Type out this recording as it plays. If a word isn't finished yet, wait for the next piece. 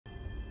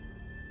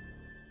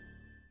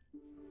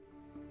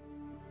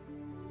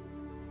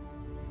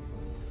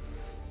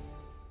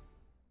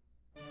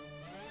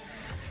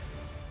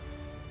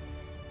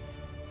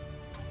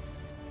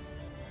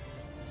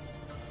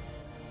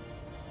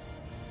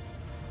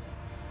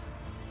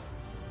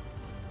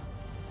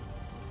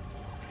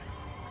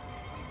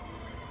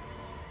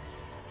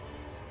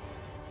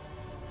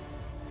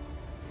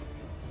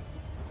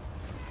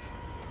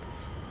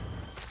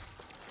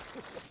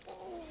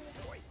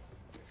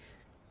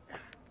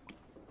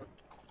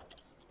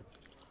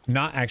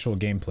Not actual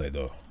gameplay,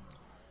 though.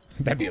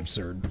 That'd be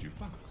absurd.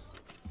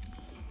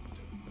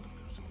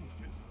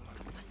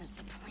 Wasn't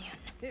the plan.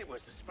 It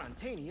was a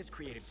spontaneous,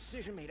 creative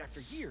decision made after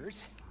years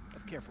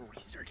of careful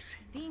research.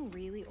 Being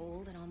really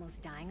old and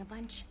almost dying a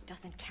bunch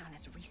doesn't count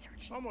as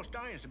research. Almost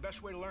dying is the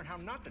best way to learn how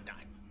not to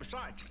die.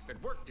 Besides,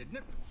 it worked, didn't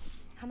it?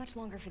 How much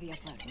longer for the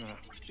upload?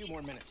 A few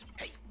more minutes.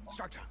 Hey,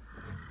 start time.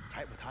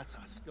 Try it with hot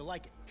sauce. You'll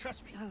like it.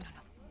 Trust me. No.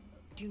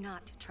 Do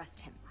not trust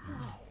him.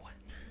 Whoa.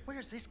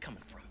 Where's this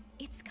coming from?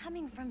 It's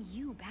coming from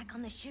you back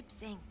on the ship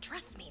saying,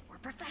 trust me, we're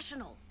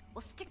professionals.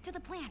 We'll stick to the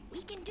plan.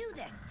 We can do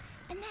this.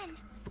 And then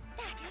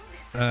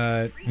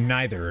that.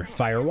 Neither.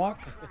 Firewalk?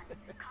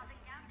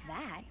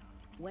 That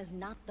was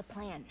not the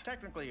plan.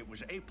 Technically, it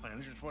was a plan.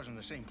 It just wasn't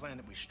the same plan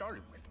that we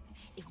started with.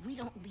 If we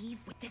don't leave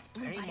with this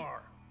blue button...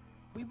 Amar,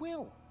 we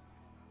will.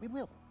 We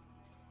will.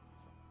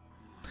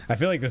 I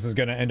feel like this is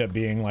gonna end up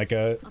being like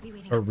a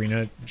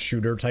arena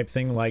shooter type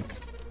thing, like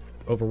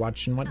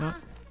Overwatch and whatnot.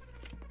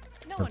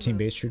 Or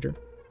team-based shooter.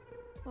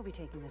 We'll be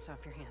taking this off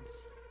your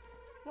hands.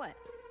 What?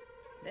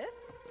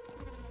 This?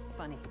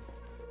 Funny.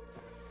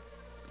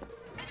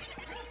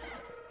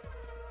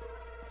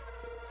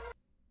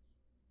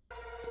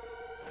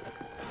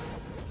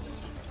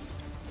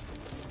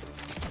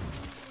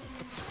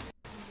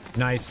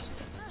 Nice.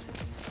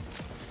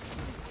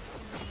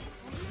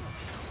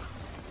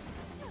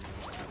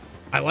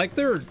 I like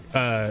their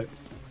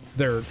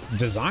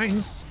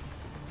designs.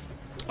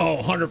 Oh,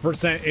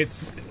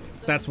 100%.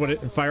 That's what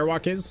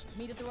Firewalk is.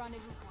 Meet at the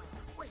rendezvous point.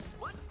 Wait,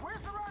 what?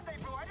 Where's the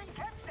rendezvous? I didn't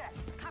catch that.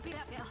 Copy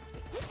that, Bill.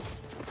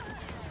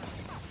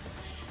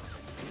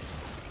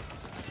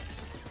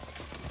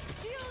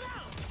 Shield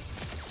out.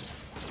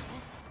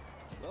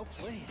 Well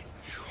played.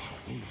 You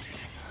are wounded.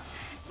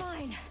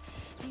 Fine.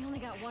 They only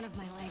got one of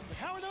my legs.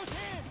 How are those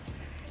hands?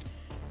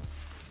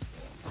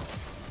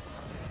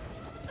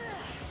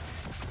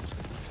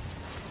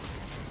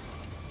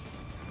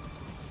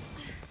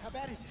 How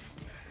bad is it?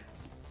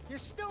 You're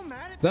still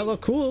mad at me? That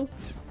look cool.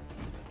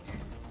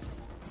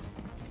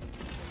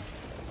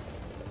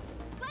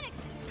 Lennox!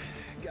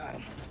 Got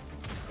him.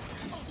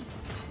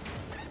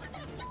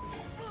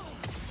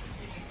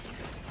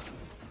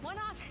 One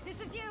off. This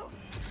is you.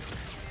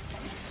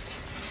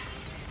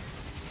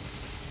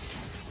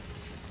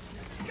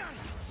 Got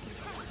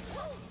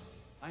it.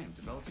 I am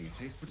developing a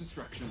taste for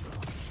destruction.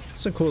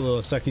 It's a cool little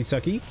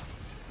sucky.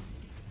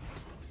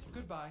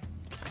 Goodbye.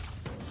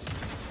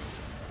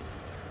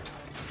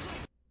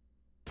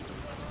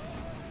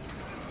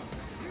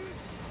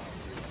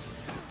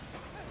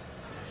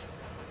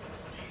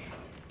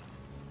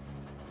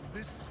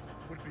 This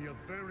would be a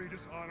very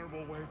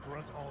dishonorable way for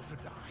us all to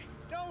die.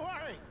 Don't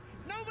worry.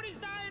 Nobody's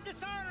dying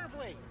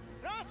dishonorably.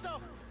 And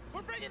also,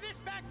 we're bringing this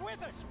back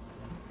with us.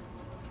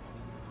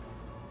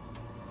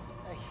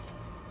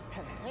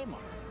 Hey,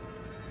 Mark.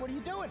 What are you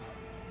doing?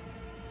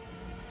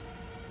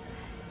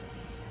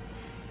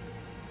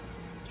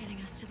 Getting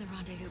us to the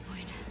rendezvous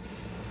point.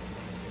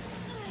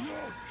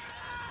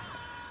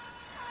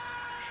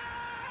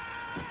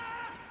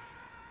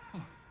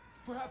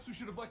 Perhaps we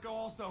should have let go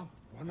also.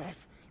 One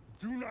off.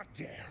 Do not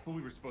dare. Well,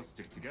 we were supposed to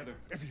stick together.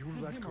 If you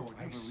let go,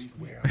 I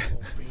swear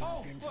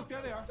Oh, look,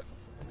 there they are.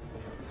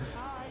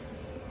 Hi.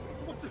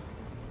 What the?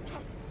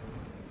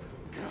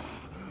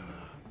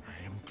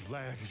 I am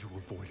glad you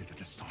avoided a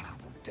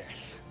dishonorable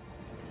death.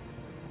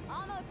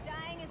 Almost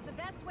dying is the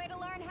best way to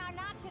learn how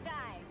not to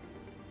die.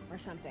 Or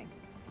something.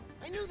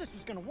 I knew this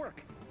was gonna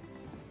work.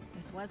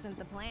 This wasn't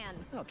the plan.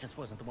 No, it just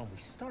wasn't the one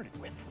we started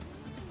with.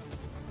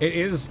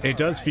 It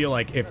does feel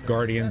like if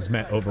Guardians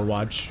met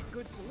Overwatch.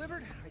 Goods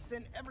delivered. I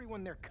sent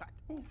everyone their cut.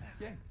 Ooh,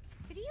 yeah.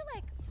 So do you,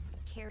 like,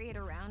 carry it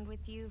around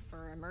with you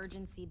for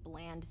emergency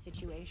bland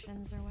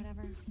situations or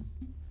whatever?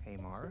 Hey,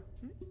 Mara.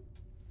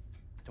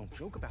 Don't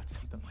joke about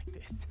something like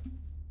this.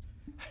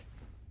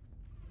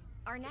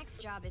 Our next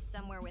job is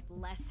somewhere with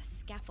less We'll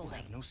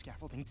scaffolding. have no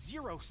scaffolding.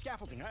 Zero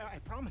scaffolding. I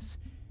promise.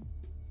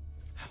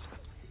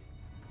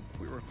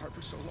 We were apart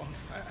for so long.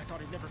 I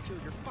thought I'd never feel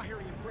your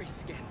fiery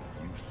embrace again.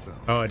 You son.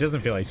 Oh, it doesn't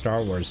feel like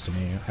Star Wars to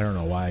me. I don't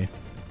know why.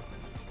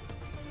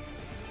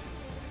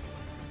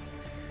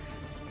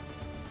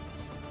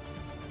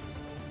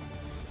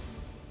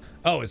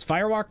 Oh, is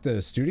Firewalk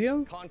the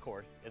studio?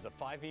 Concord is a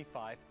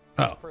 5v5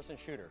 Oh. first-person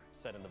shooter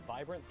set in the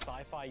vibrant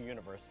sci-fi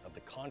universe of the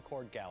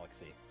Concord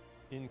galaxy.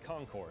 In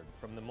Concord,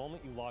 from the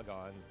moment you log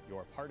on, you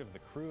are part of the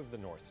crew of the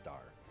North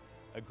Star,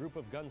 a group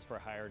of guns for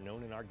hire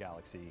known in our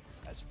galaxy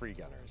as free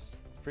gunners.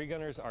 Free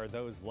gunners are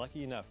those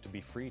lucky enough to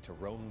be free to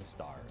roam the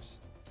stars.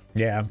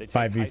 Yeah, They take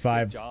high-stake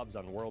 5v5. jobs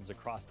on worlds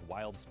across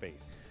wild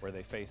space, where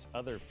they face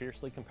other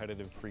fiercely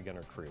competitive free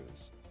gunner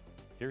crews.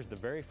 Here's the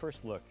very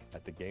first look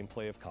at the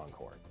gameplay of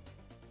Concord.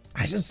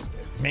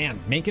 Man,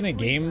 making a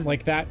game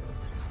like that.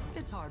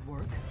 It's hard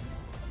work,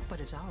 but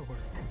it's our work,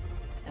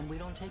 and we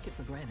don't take it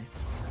for granted.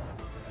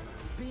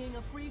 Being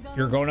a free gunner,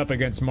 You're going up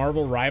against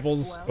Marvel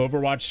rivals, well,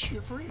 Overwatch,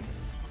 you're free.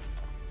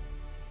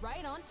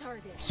 Right on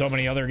target. so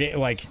many other games.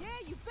 Like, Yeah,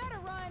 you better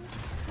run.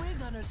 Free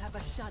gunners have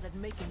a shot at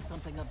making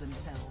something of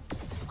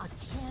themselves, a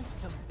chance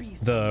to be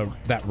someone.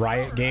 that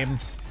Riot game.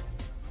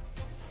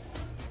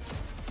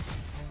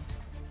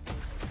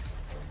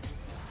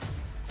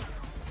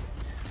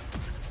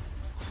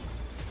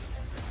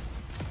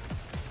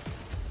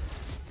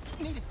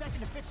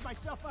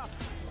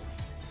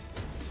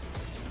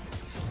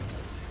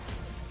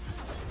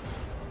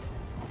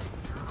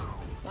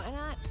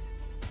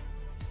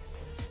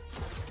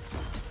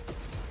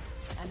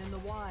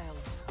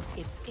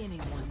 It's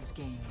anyone's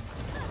game.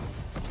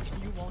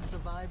 You won't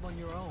survive on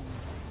your own.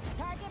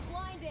 Target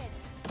blinded.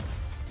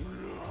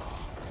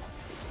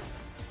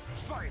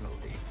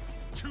 Finally,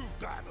 to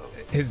battle.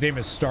 His name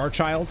is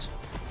Starchild.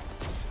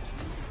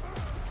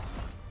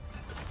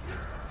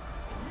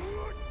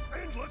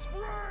 Endless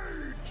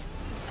rage.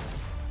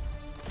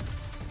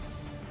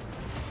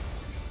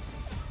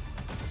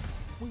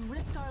 We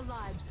risk our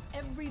lives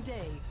every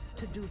day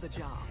to do the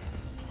job.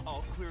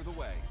 I'll clear the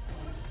way.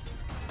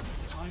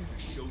 Time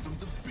to show them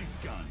the big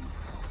guns.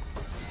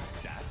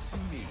 That's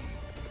me.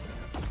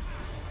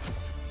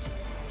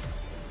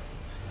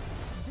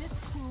 This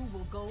crew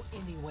will go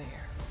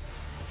anywhere.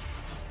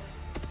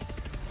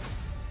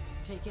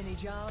 Take any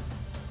job.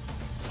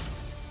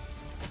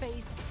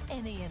 Face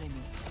any enemy.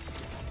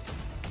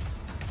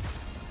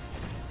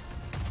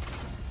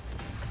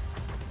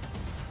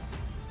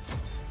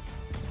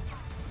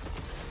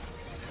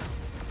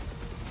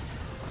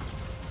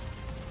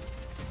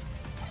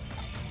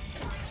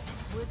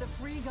 We're the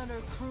free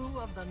gunner crew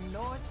of the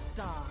North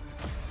Star.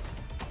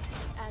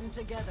 And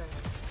together,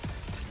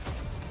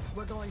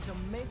 we're going to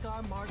make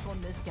our mark on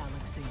this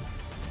galaxy.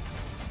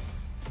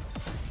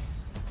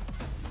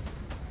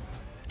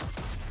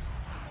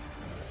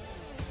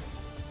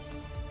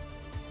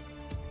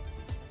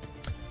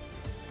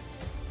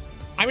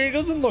 I mean, it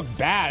doesn't look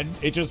bad.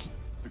 It just...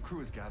 The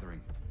crew is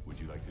gathering. Would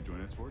you like to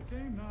join us for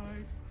game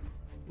night?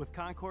 With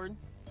Concord,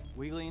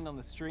 we leaned on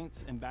the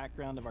strengths and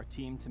background of our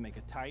team to make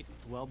a tight,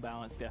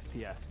 well-balanced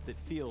FPS that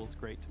feels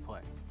great to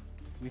play.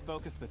 We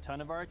focused a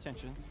ton of our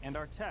attention and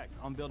our tech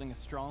on building a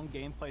strong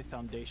gameplay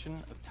foundation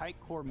of tight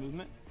core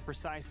movement,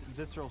 precise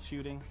visceral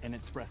shooting, and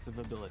expressive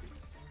abilities.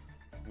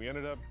 We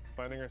ended up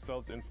finding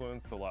ourselves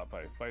influenced a lot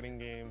by fighting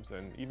games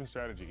and even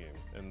strategy games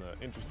in the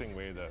interesting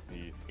way that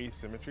the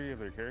asymmetry of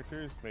their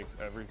characters makes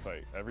every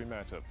fight, every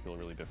matchup feel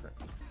really different.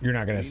 You're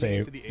not going to say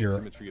into the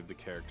asymmetry of the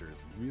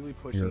characters, really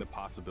pushing the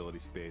possibility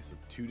space of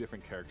two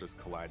different characters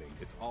colliding.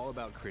 It's all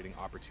about creating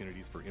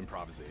opportunities for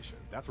improvisation.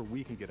 That's where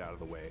we can get out of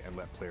the way and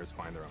let players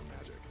find their own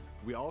magic.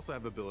 We also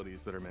have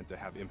abilities that are meant to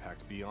have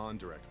impact beyond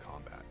direct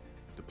combat.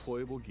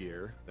 Deployable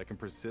gear that can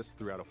persist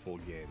throughout a full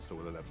game, so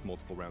whether that's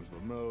multiple rounds of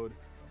a mode,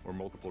 or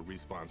multiple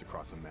respawns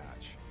across a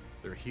match.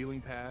 There are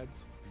healing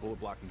pads, bullet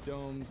blocking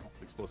domes,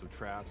 explosive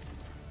traps,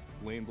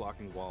 lane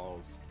blocking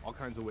walls, all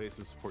kinds of ways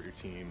to support your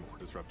team or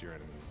disrupt your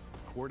enemies.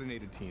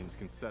 Coordinated teams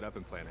can set up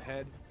and plan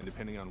ahead, and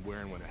depending on where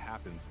and when it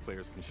happens,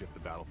 players can shift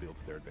the battlefield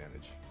to their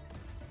advantage.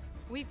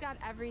 We've got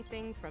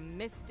everything from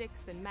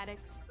mystics and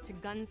medics to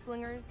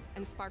gunslingers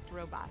and sparked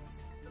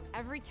robots.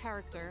 Every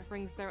character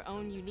brings their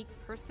own unique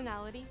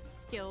personality,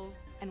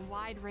 skills, and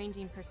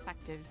wide-ranging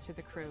perspectives to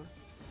the crew.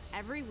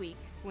 Every week,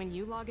 when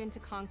you log into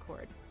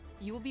Concord,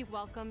 you will be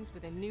welcomed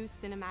with a new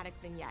cinematic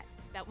vignette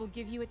that will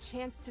give you a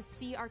chance to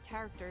see our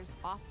characters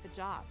off the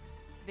job.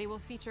 They will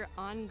feature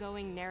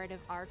ongoing narrative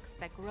arcs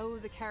that grow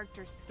the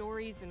characters'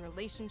 stories and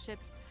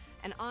relationships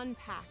and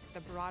unpack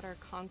the broader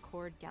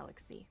Concord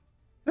galaxy.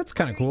 That's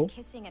kind of cool.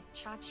 Kissing a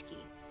tchotchke.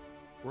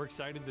 We're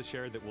excited to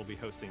share that we'll be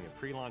hosting a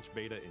pre-launch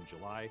beta in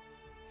July,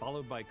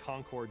 followed by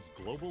Concord's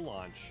global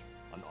launch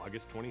on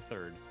August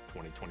 23rd,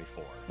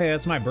 2024. Hey,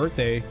 that's my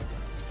birthday.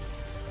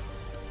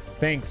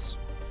 Thanks.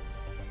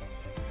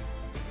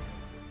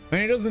 I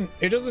mean,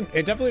 it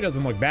definitely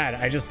doesn't look bad.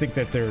 I just think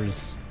that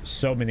there's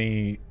so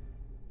many,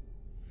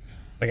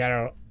 like,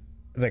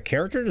 the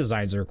character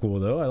designs are cool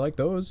though. I like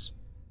those.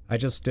 I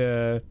just,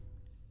 there's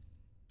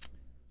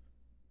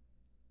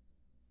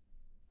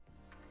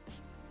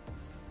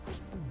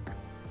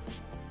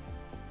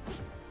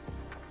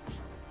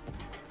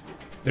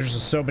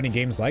just so many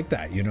games like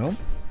that, you know?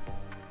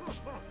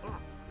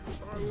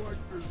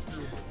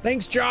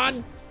 Thanks,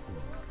 John.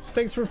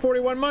 Thanks for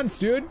 41 months,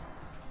 dude.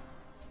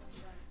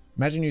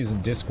 Imagine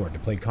using Discord to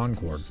play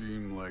Concord.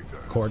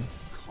 Cord.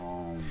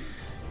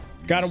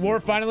 God of War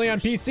finally on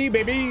PC,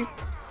 baby.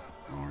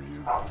 Are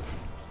you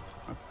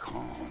a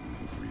calm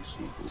and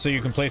reasonable? So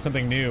you can play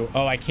something new.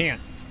 Oh, I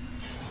can't.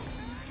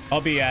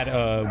 I'll be at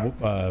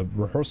a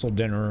rehearsal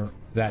dinner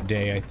that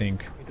day, I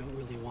think. We don't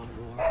really want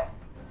war.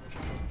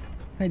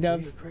 Hey,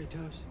 Dove.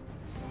 Kratos.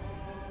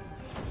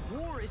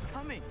 War is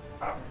coming.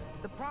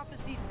 The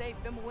prophecies say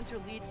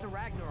Fimbulwinter leads to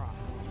Ragnarok.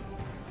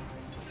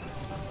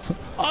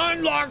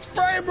 Unlocked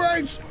frame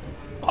rates!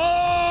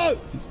 Oh!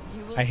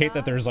 I hate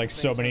that there's like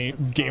so many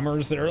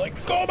gamers that are like,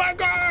 oh my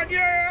god,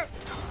 yeah!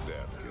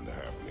 Death can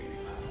have me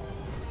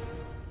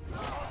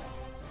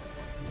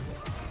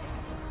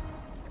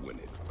when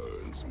it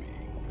earns me.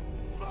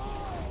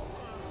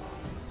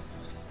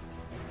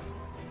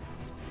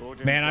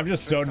 Man, I'm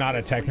just so not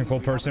a technical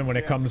person when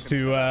it comes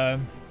to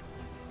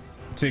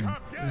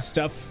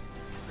stuff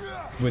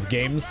with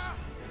games.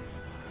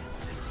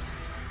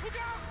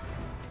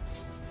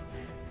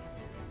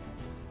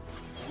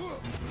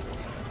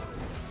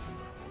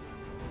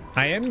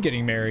 I am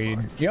getting married.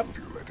 Yep.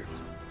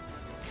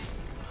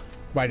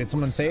 Why did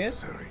someone say it?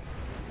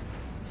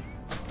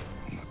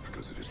 Not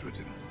because it is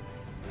written.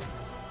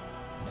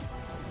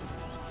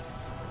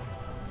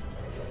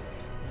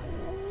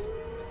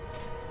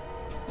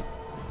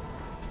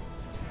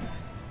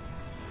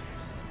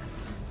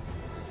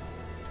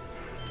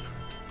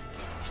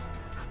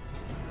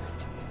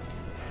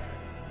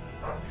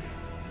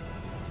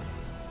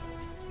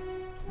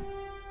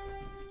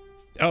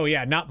 Oh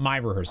yeah, not my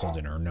rehearsal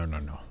dinner. No, no,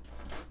 no.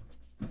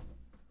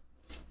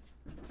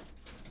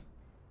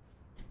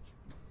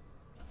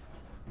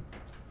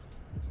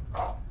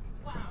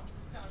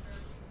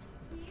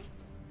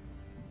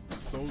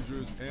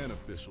 Soldiers and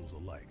officials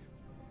alike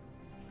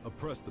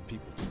oppress the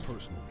people for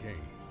personal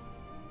gain,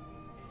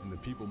 and the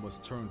people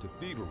must turn to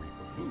thievery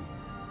for food.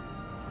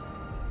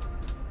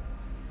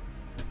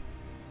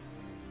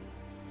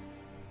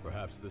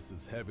 Perhaps this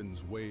is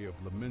heaven's way of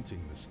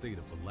lamenting the state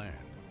of the land.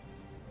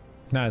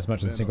 Not as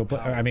much in single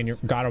player. I mean,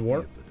 God of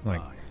War.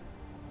 Like,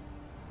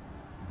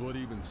 but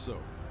even so,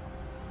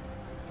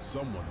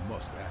 someone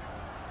must act.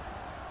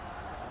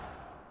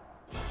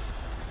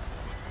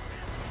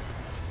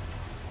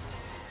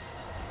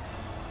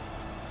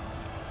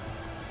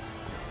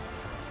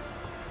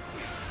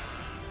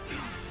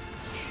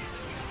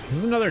 Is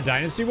this another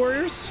Dynasty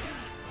Warriors?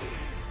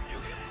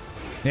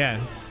 Yeah.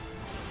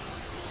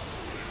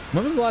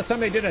 When was the last time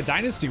they did a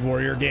Dynasty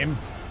Warrior game?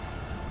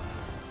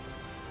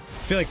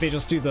 I feel like they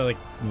just do the, like,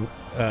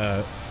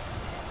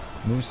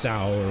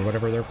 Musou or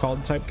whatever they're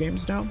called type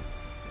games now.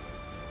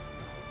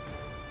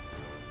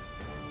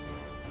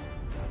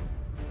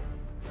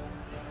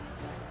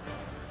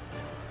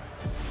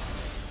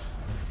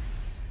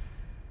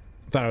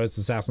 Thought it was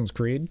Assassin's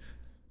Creed.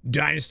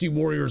 Dynasty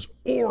Warriors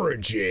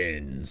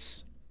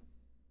Origins.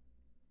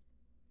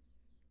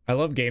 I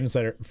love games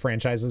that are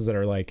franchises that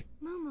are like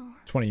Momo,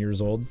 20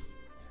 years old.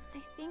 I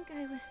think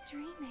I was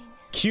dreaming.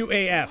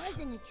 QAF. It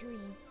wasn't a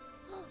dream.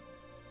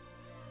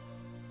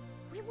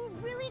 We were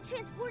really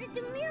transported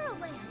to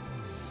Mirrorland.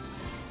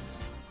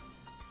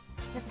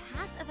 The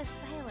path of a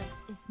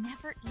stylist is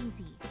never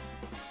easy.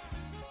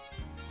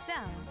 So,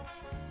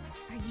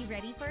 are you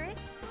ready for it?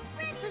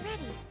 Ready. We're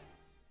ready.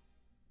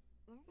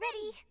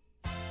 Ready.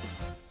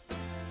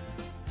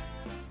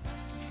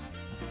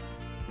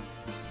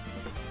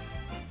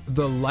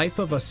 The life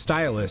of a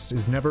stylist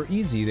is never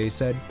easy, they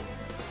said.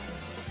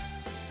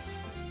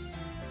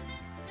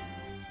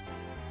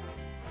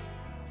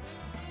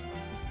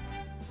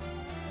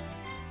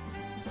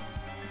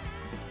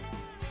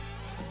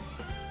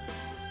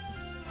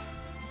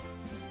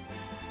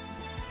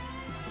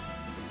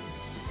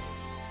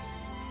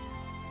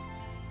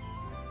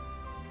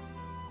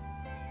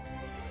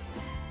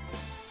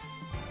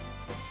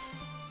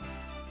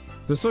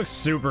 This looks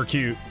super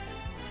cute.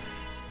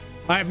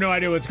 I have no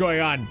idea what's going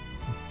on,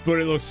 but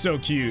it looks so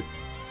cute.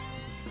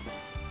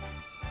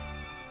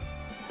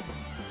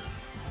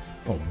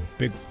 Oh,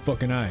 big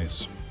fucking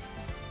eyes.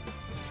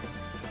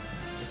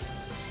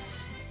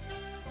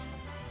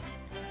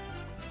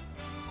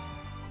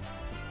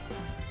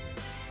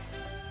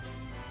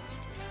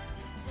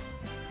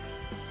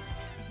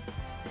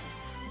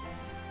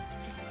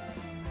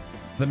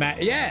 The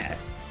mat, yeah.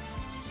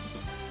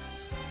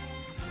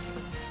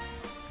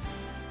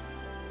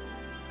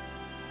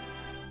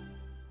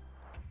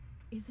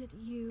 Is it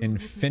you?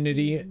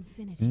 Infinity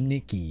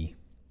Nikki.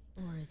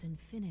 Or is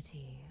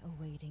infinity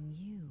awaiting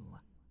you?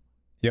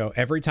 Yo,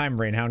 every time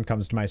Rainhound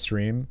comes to my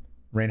stream,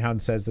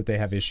 Rainhound says that they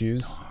have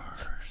issues.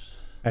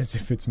 As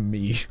if it's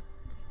me.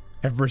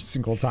 Every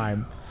single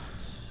time.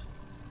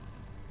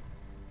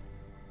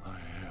 I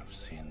have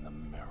seen the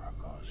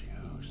miracles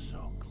you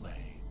so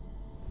claim.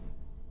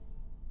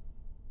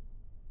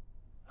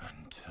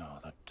 Until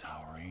the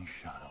towering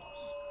shadows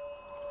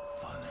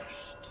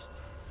vanished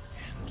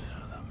into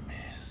the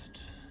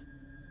mist.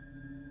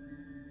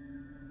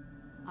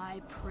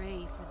 I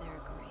pray for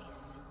their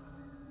grace,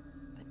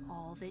 but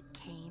all that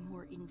came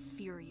were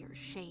inferior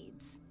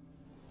shades.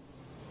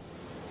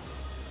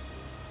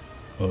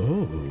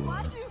 Oh.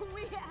 Why do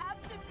we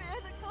have to bear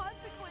the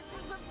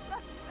consequences of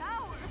such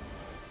power?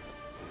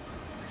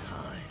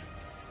 Time.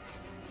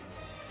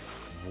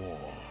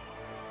 War.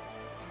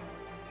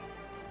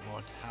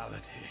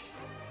 Mortality.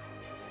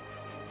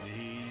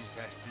 These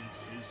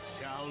essences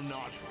shall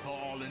not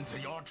fall into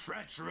your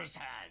treacherous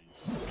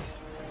hands.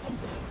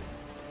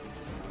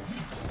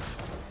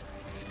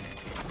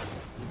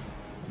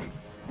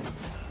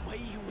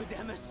 Wayward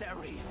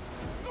emissaries,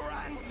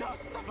 grant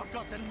us the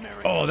forgotten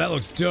miracle. Oh, that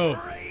looks dope.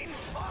 Rain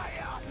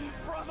fire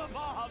from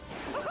above.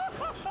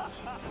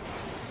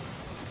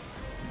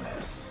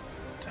 This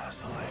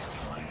desolate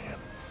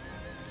land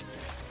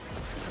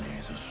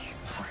needs a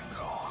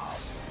sprinkle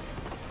of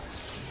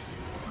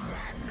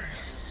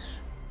madness.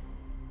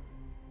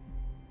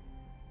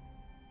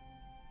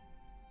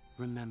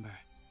 Remember,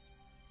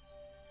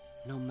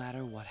 no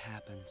matter what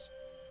happens,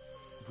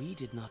 we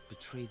did not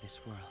betray this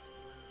world.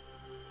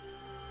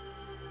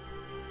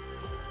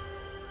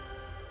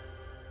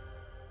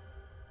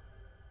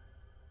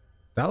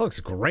 That looks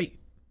great.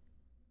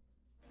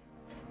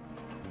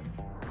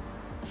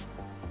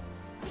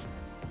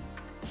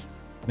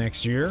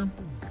 Next year.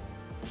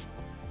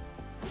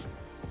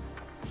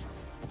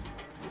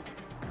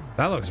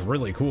 That looks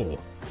really cool.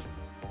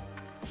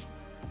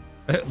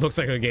 It looks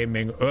like a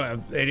gaming,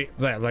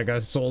 like a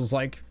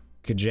Souls-like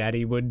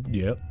Kajati would.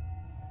 Yep.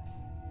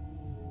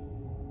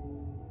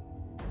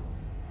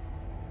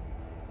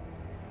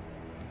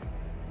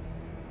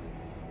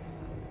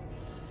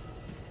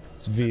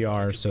 It's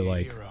VR, so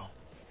like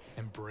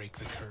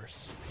break the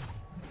curse.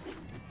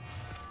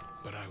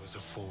 But I was a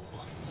fool.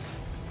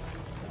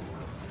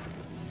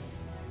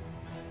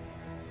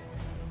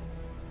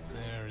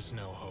 There is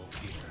no hope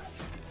here.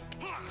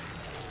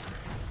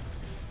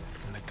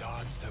 And the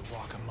gods that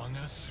walk among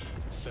us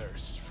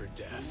thirst for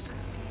death.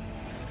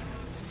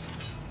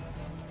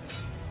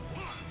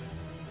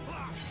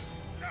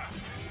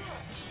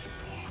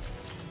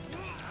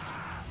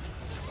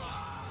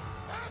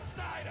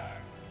 Outsider!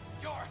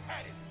 Your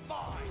head is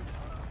mine!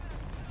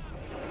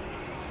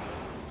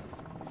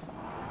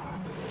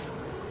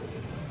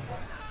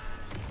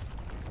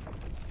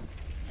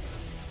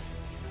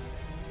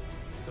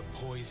 The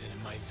poison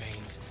in my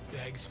veins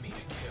begs me to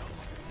kill.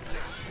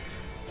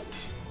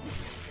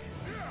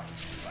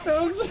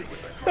 That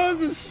was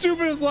the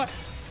stupidest line.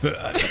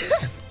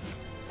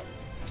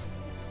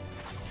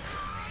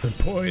 The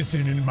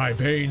poison in my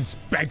veins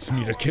begs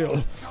me to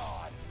kill.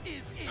 God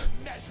is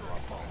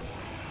immeasurable!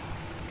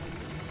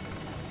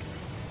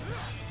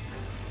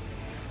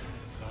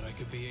 Thought I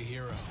could be a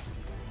hero.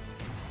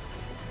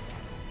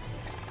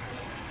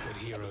 But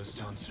heroes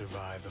don't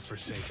survive the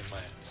Forsaken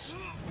Lands.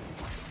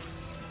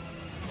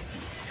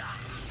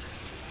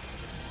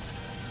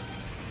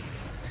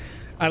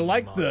 I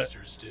like the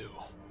monsters do.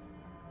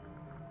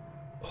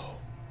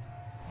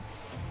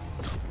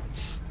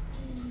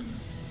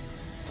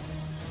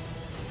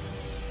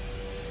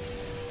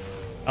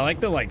 I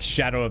like the like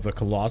Shadow of the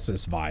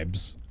Colossus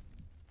vibes.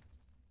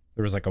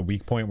 There was like a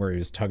weak point where he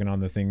was tugging on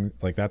the thing.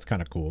 Like that's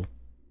kind of cool.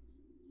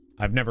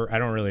 I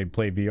don't really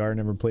play VR,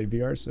 never played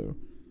VR, so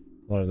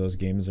a lot of those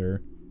games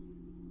are.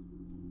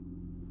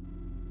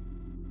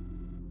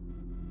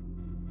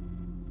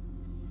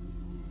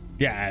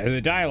 Yeah,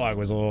 the dialogue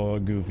was a little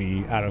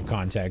goofy, out of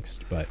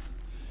context, but.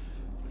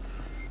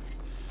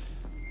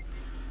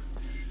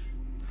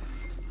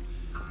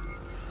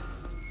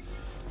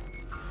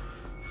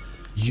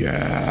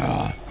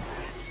 Yeah!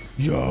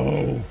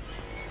 Yo!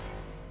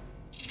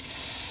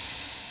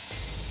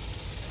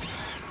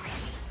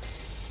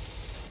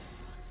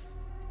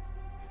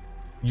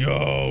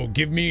 Yo,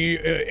 give me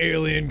an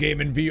alien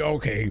game in VR.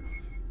 Okay.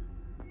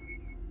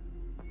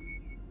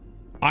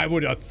 I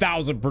would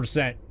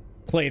 1000%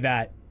 play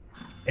that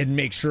and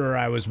make sure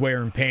I was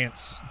wearing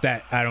pants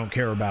that I don't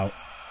care about.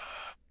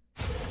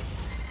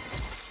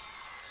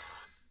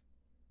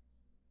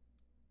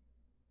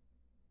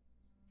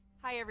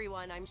 Hi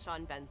everyone, I'm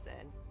Sean Benson.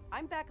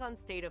 I'm back on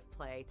State of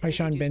Play to Hi,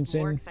 Sean introduce Benson.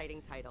 more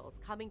exciting titles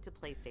coming to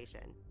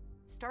PlayStation.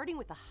 Starting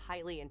with a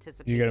highly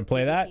anticipated You gonna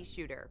play that? PvP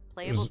shooter,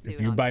 playable soon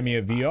If you on buy me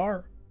a PS5.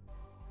 VR?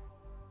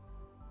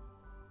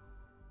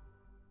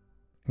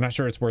 I'm not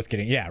sure it's worth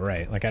getting. Yeah,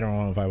 right. Like, I don't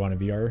know if I want a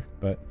VR,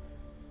 but...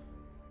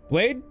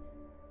 Blade?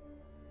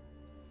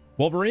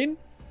 Wolverine?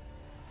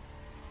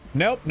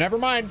 Nope, never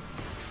mind.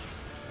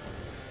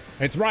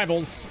 It's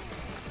Rivals.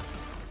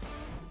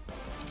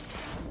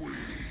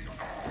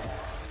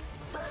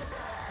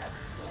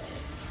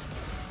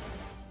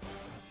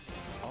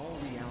 All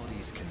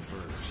realities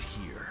converge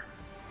here.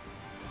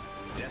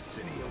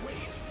 Destiny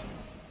awaits.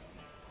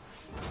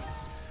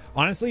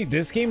 Honestly,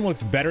 this game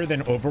looks better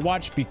than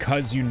Overwatch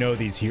because you know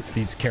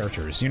these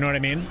characters. You know what I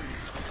mean?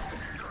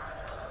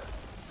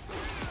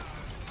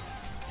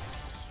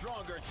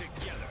 Stronger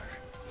together.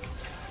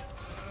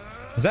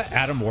 Is that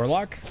Adam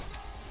Warlock?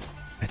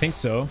 I think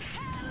so.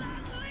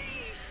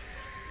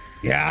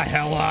 Yeah,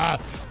 hella.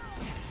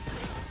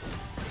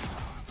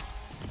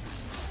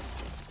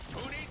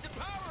 Who needs a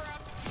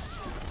power-up?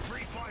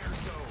 Free fire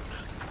zone.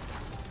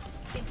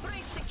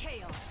 Embrace the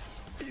chaos.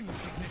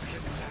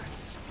 Insignificant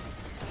attacks.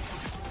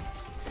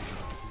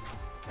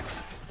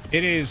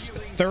 It is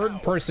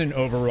third-person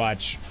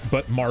Overwatch,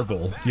 but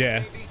Marvel.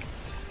 Yeah.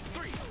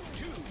 3,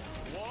 2,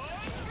 1,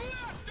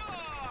 blast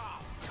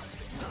off!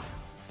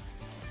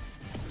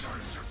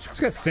 He's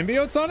got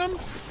symbiotes on him?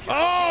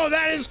 Oh,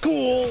 that is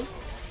cool.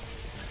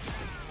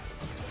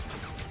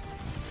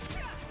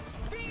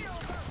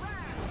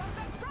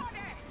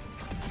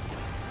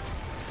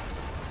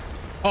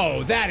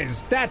 Oh,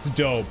 that's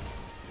dope.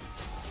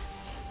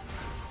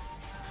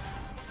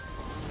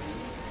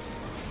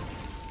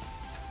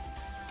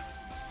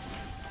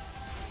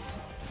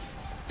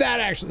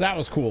 That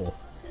was cool.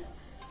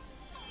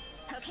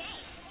 Okay,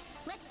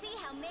 let's see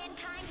how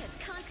mankind has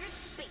conquered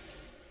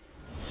space.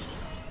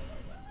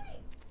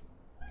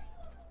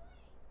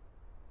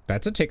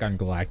 That's a take on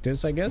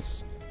Galactus, I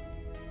guess.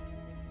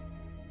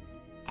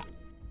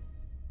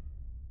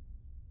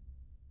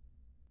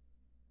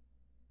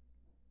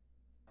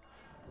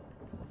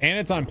 And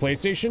it's on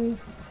PlayStation?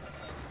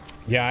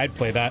 Yeah, I'd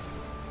play that.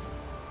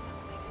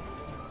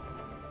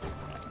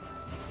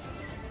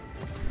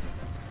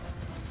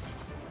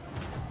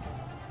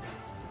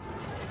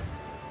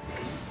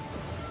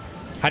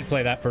 I'd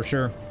play that for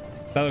sure.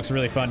 That looks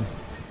really fun.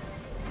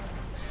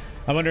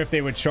 I wonder if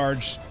they would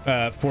charge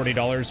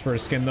 $40 for a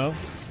skin, though.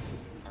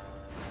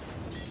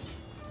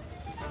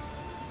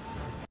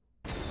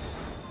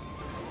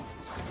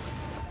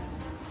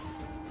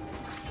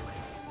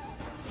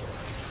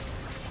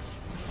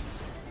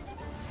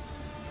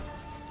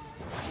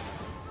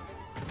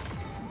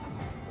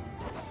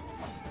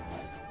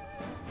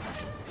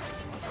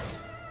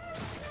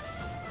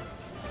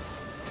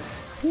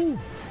 Woo.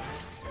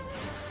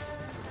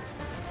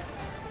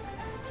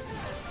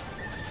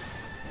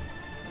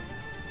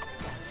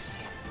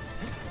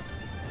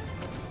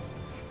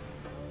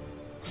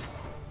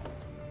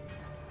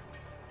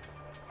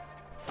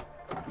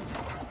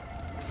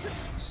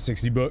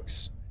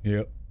 $60.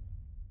 Yep.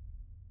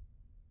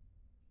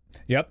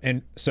 Yep.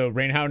 And so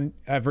Rainhound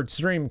Everett's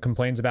stream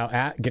complains about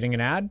getting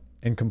an ad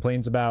and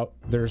complains about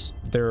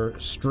their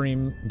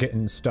stream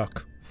getting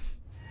stuck.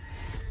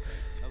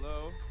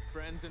 Hello,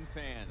 friends and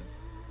fans.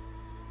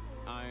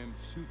 I'm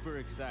super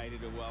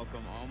excited to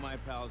welcome all my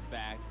pals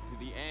back to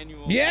the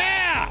annual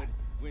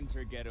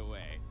winter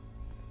getaway.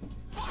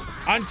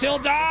 Until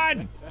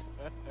dawn!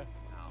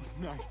 Oh,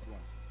 nice one.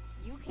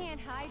 You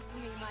can't hide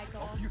from me,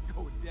 Michael. Oh, you're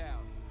going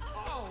down.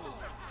 Oh!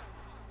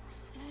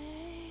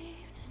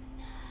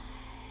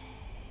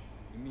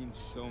 It means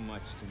so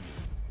much to me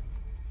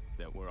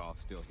that we're all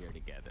still here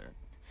together.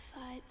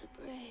 Fight the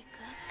break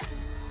of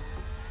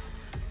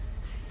dawn.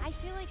 I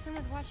feel like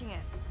someone's watching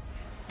us.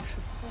 There's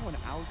just no one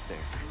out there.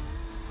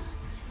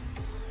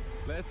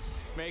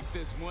 Let's make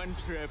this one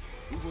trip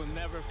we will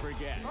never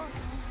forget.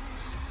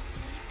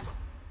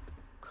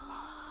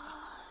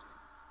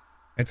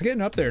 It's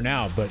getting up there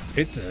now, but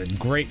it's a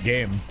great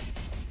game.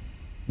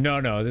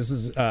 No, this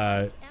is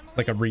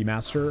like a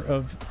remaster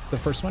of the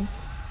first one.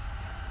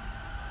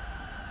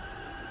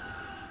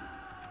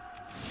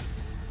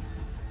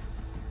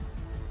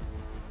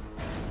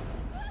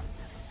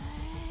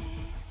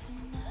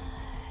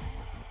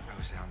 I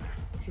was down there.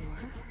 You were?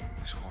 It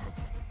was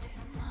horrible.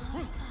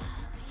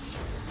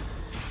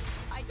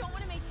 I don't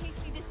want to make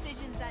hasty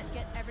decisions that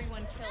get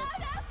everyone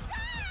killed.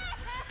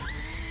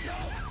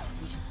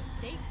 We should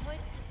stay put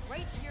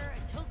right here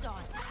until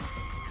dawn.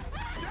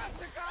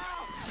 Jessica!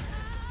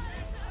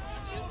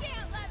 You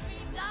can't let me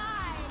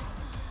die!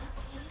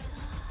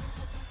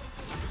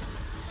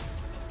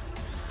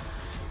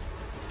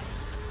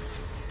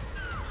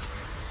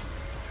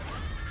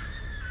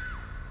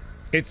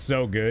 It's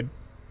so good.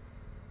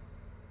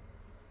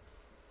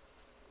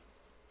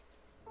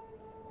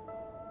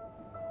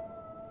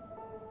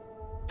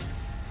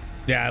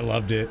 Yeah, I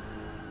loved it.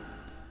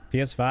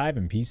 PS5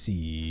 and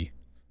PC.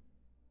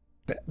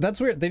 That's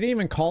weird. They didn't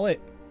even call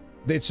it.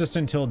 It's just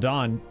Until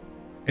Dawn.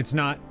 It's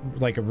not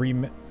like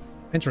a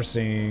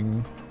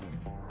interesting.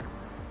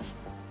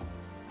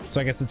 So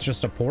I guess it's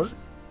just a port.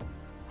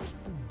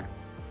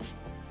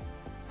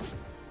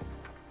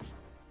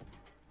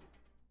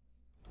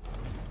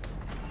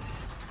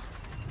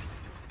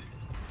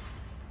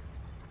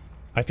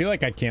 I feel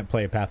like I can't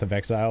play Path of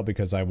Exile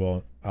because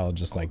I'll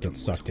just like get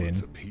sucked in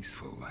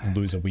and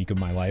lose a week of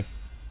my life.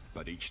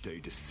 But each day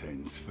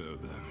descends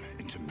further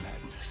into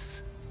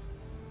madness.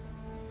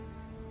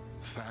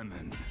 Famine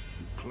and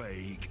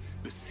plague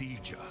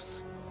besiege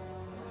us.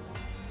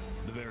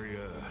 The very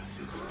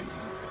earth is being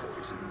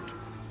poisoned.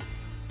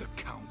 The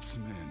Count's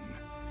men,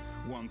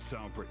 once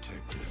our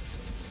protectors,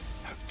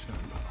 have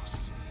turned on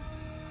us.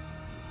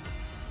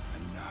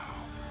 And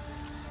now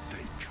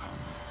they come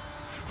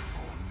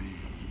for me.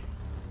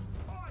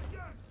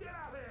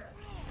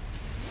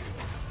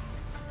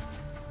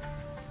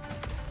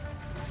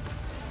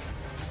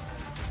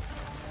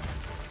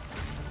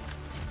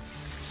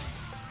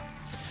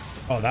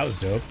 Oh, that was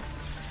dope.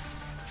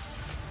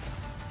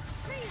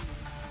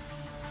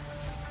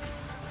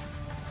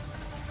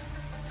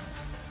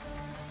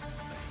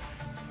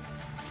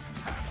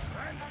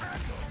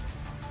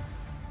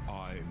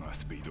 I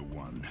must be the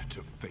one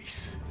to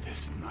face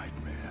this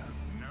nightmare.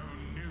 No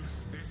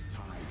noose this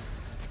time.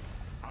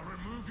 I'll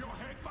remove your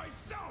head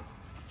myself.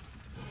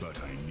 But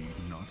I need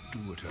not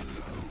do it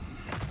alone.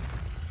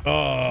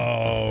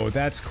 Oh,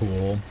 that's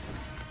cool.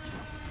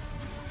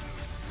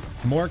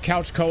 More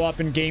couch co-op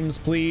in games,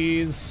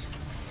 please.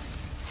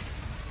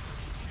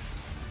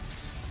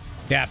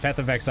 Yeah, Path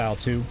of Exile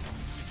 2.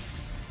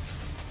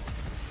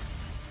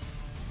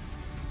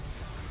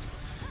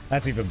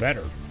 That's even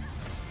better.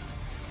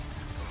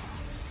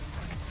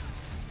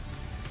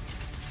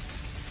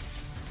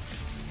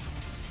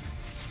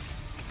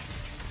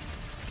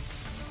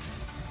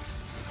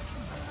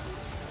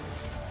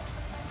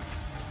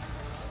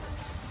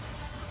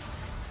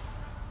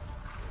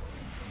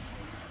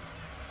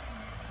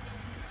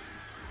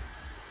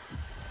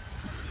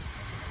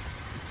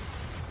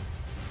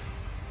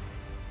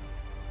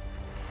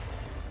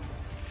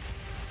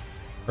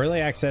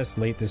 Early access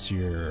late this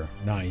year.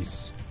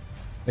 Nice.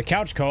 The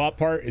couch co-op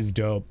part is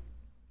dope.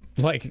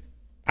 Like,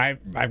 I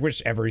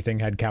wish everything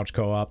had couch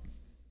co-op.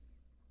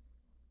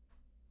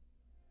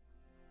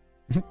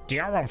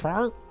 Diablo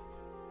 4?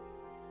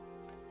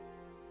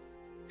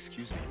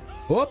 Excuse me.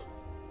 Whoop.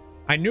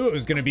 I knew it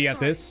was going to be at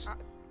this.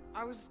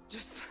 I was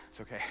just... It's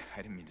okay.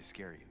 I didn't mean to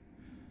scare you.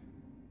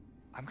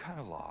 I'm kind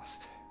of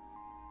lost.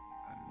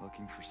 I'm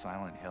looking for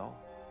Silent Hill.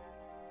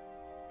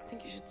 I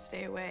think you should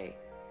stay away.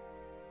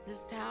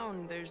 This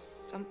town, there's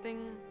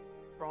something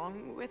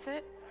wrong with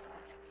it?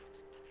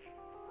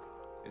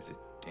 Is it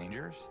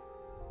dangerous?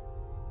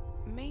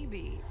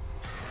 Maybe.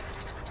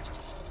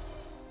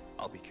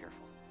 I'll be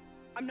careful.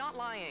 I'm not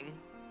lying.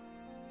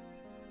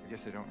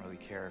 guess I don't really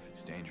care if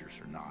it's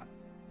dangerous or not.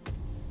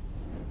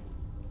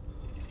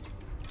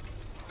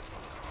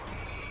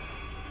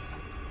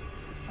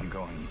 I'm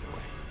going either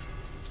way.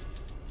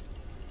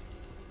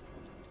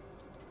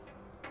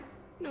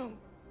 No,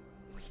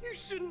 you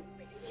shouldn't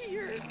be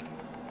here.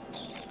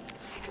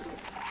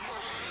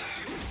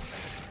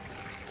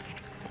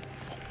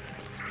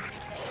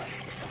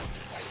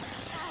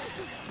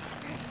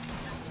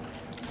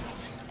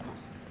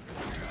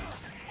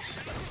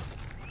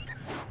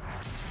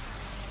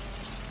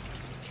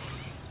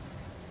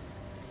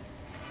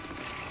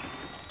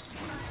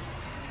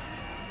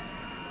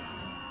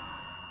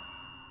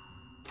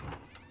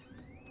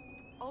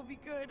 I'll be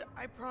good,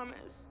 I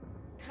promise.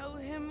 Tell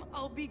him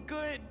I'll be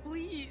good,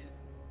 please.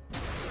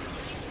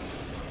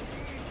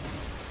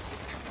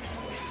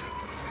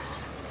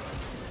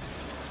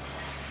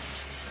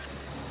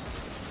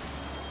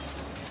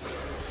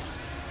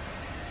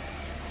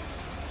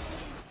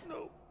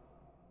 No,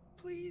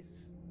 please.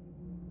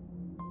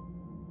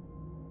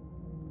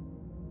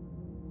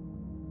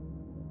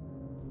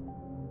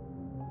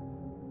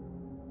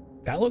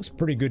 That looks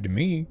pretty good to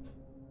me.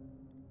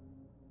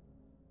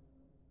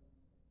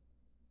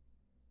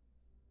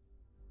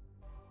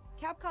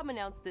 Capcom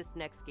announced this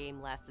next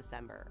game last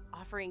December,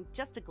 offering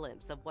just a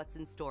glimpse of what's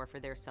in store for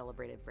their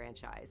celebrated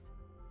franchise.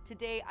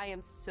 Today, I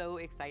am so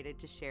excited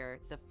to share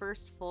the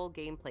first full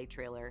gameplay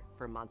trailer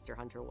for Monster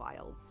Hunter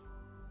Wilds.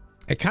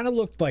 It kind of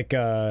looked like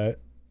the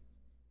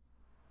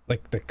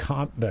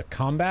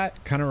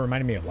combat kind of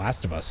reminded me of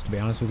Last of Us, to be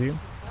honest with you.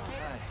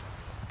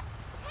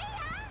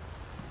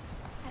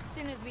 As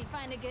soon as we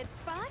find a good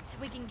spot,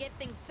 we can get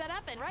things set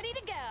up and ready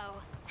to go.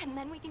 And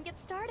then we can get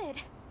started.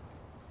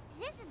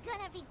 This is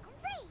gonna be great!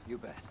 You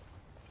bet.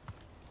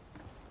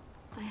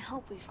 I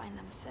hope we find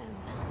them soon.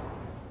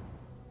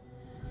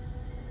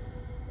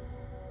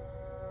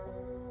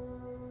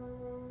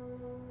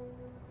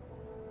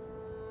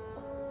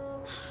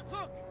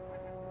 Look!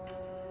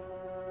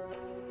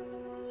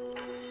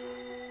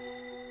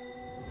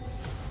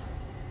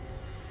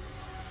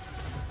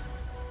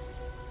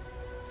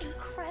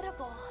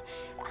 Incredible.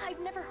 I've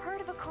never heard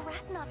of a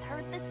Karatnoth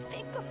herd this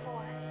big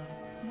before.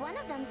 One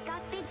of them's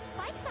got big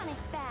spikes on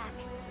its back.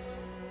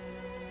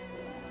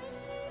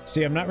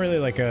 See, I'm not really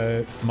like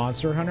a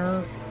Monster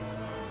Hunter.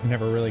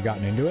 Never really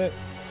gotten into it,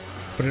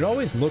 but it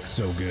always looks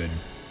so good.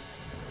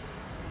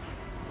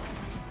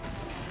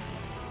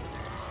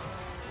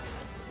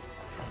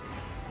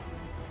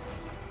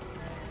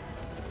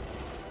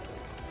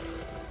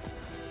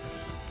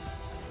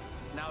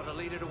 Now to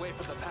lead it away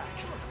from the pack.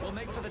 We'll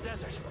make for the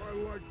desert. I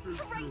like this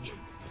human.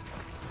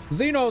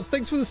 Xenos,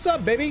 thanks for the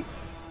sub, baby.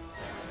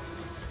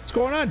 What's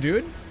going on,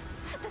 dude?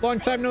 Long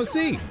time no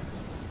see.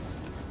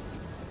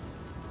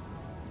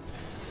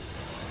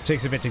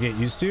 Takes a bit to get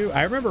used to.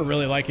 I remember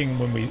really liking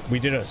when we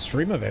did a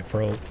stream of it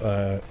for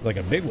like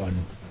a big one,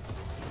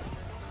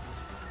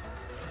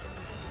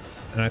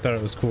 and I thought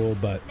it was cool.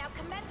 But Now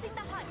commencing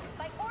the hunt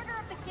by order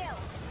of the guild.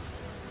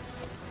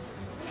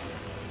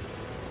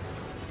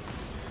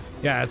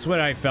 yeah, that's what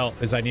I felt,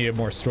 is I needed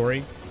more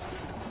story.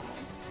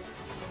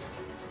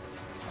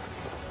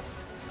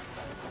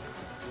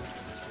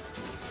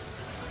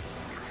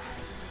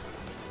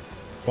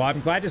 Well,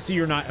 I'm glad to see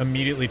you're not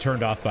immediately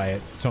turned off by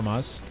it,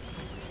 Tomas.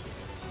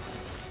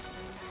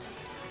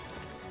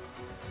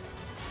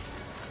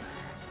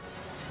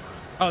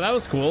 Oh, that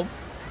was cool.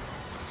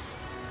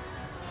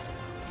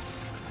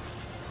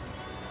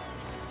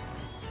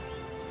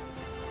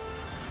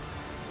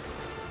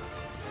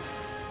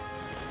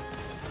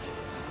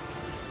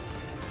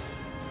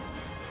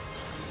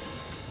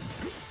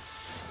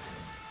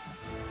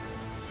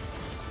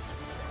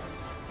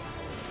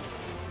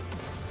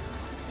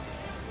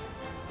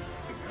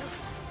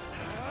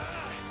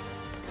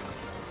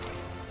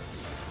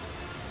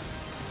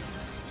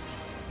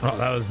 Oh,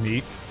 that was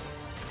neat.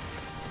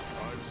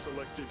 I've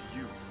selected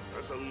you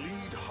as a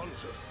lead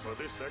hunter for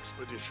this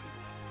expedition.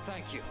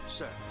 Thank you,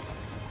 sir.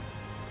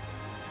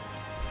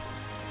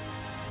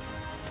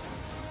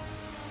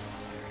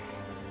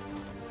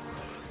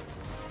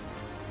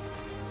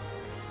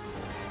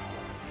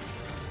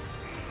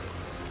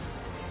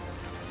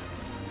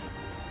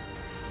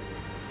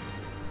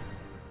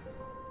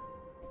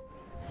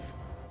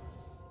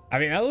 I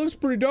mean, that looks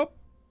pretty dope.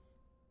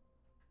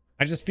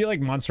 I just feel like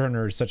Monster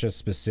Hunter is such a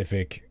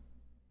specific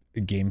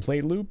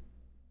gameplay loop.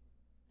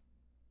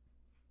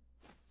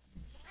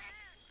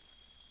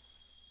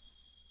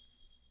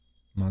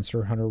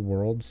 Monster Hunter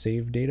World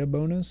save data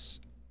bonus.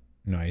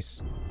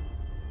 Nice.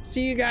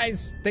 See you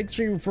guys. Thanks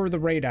for the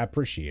raid. I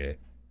appreciate it.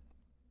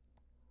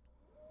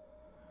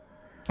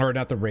 Or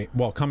not the raid.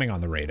 Well, coming on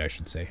the raid, I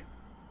should say.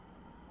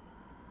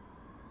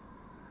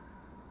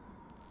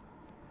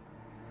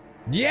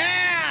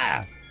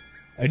 Yeah!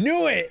 I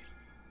knew it!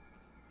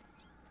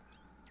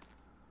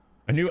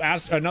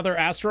 Another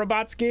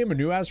Astrobots game? A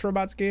new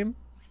Astrobots game?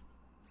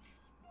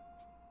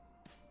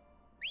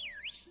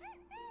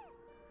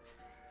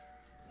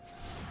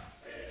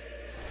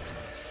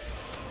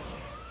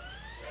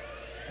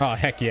 Oh,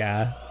 heck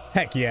yeah.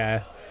 Heck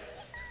yeah.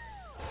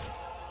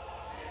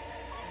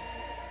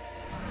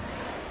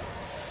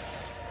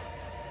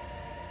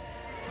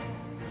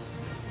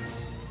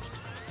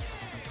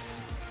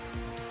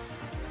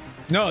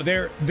 No,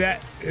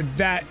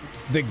 that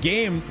the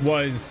game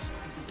was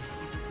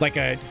like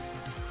a,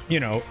 you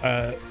know,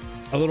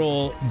 a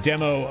little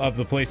demo of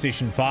the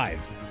PlayStation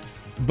 5,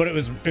 but it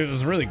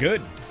was really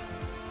good.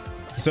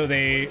 So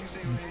they're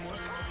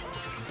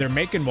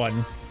making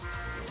one.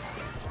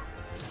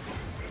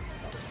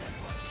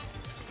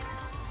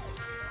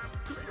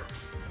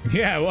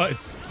 Yeah, it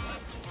was.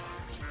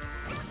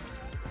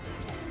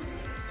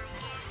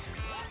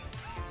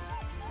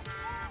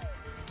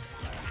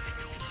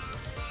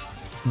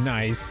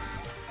 Nice.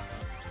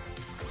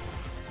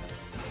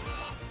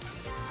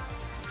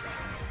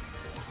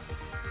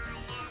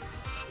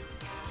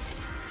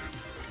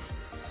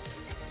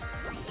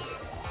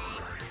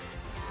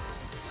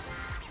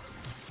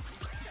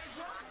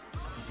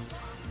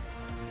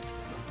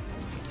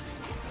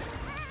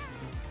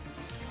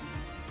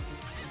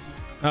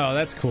 Oh,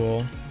 that's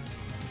cool.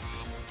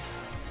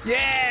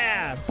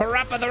 Yeah!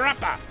 Parappa the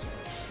Rappa!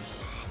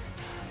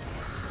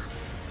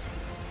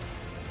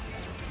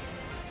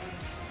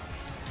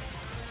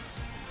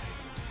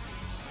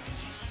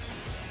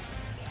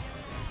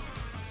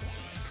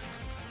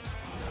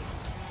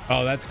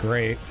 Oh, that's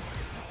great.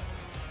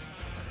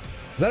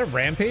 Is that a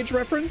Rampage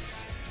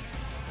reference?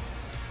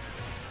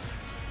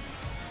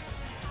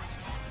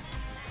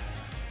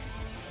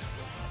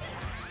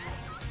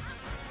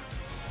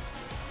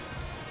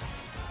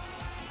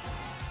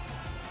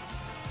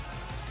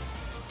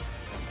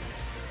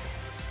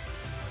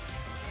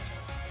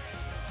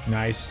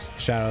 Nice.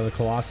 Shadow of the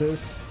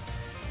Colossus.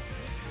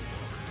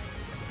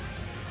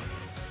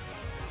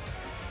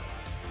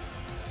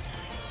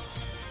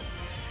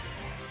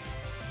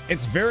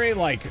 It's very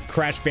like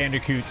Crash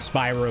Bandicoot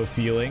Spyro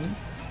feeling.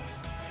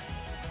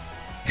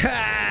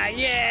 Ha!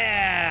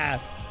 Yeah!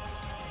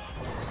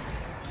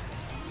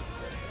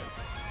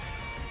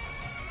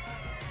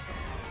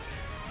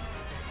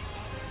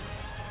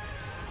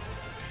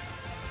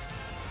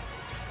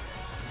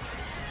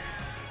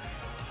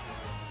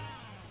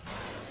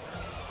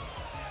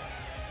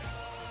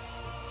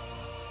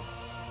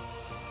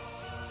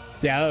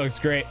 Yeah, that looks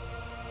great.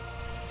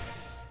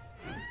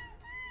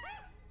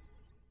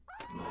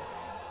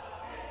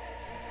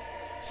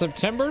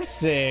 September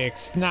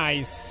 6th.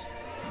 Nice.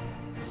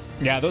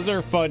 Yeah, those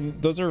are fun.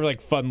 Those are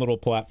like fun little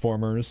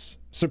platformers.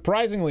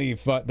 Surprisingly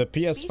fun. The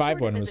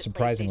PS5 one was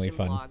surprisingly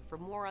fun. Blog for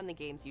more on the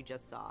games you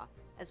just saw,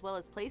 as well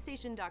as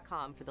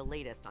PlayStation.com for the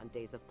latest on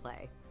Days of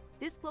Play.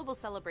 This global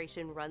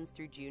celebration runs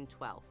through June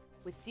 12th,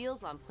 with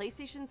deals on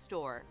PlayStation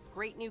Store,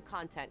 great new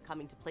content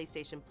coming to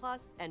PlayStation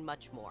Plus, and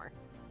much more.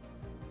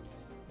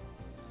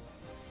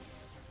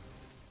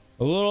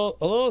 A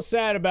little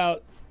sad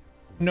about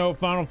no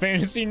Final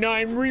Fantasy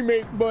IX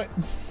remake, but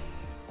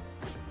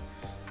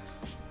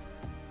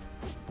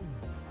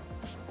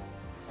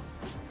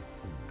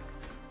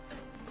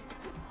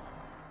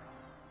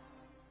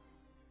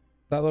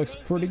that looks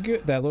pretty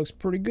good. That looks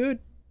pretty good.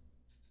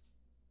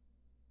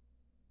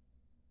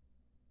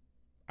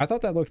 I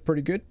thought that looked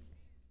pretty good.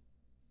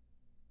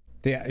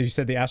 You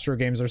said the Astro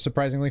games are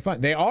surprisingly fun.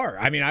 They are.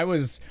 I mean, I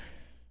was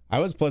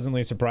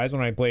pleasantly surprised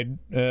when I played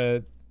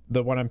the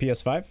one on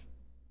PS5.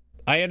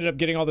 I ended up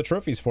getting all the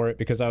trophies for it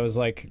because I was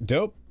like,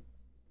 dope.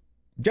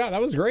 Yeah,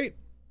 that was great.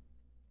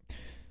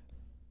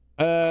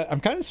 I'm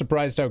kind of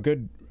surprised how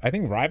good. I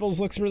think Rivals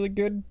looks really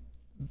good.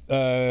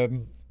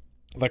 The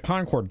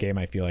Concord game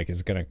I feel like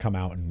is gonna come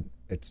out and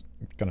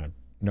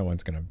no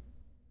one's gonna,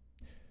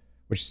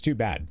 which is too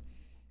bad.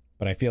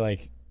 But I feel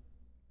like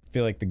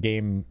the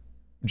game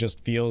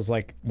just feels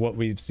like what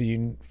we've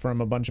seen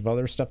from a bunch of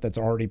other stuff that's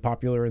already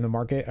popular in the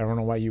market. I don't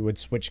know why you would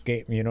switch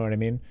game. You know what I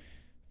mean?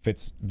 If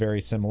it's very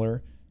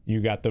similar. You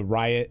got the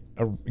Riot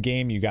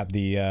game, you got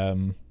the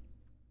and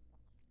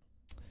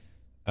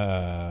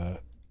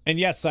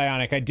yes,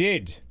 Psionic, I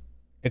did.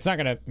 It's not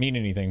gonna mean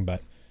anything,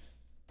 but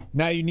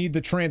now you need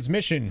the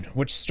transmission,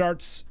 which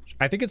starts,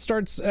 I think it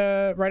starts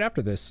right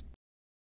after this.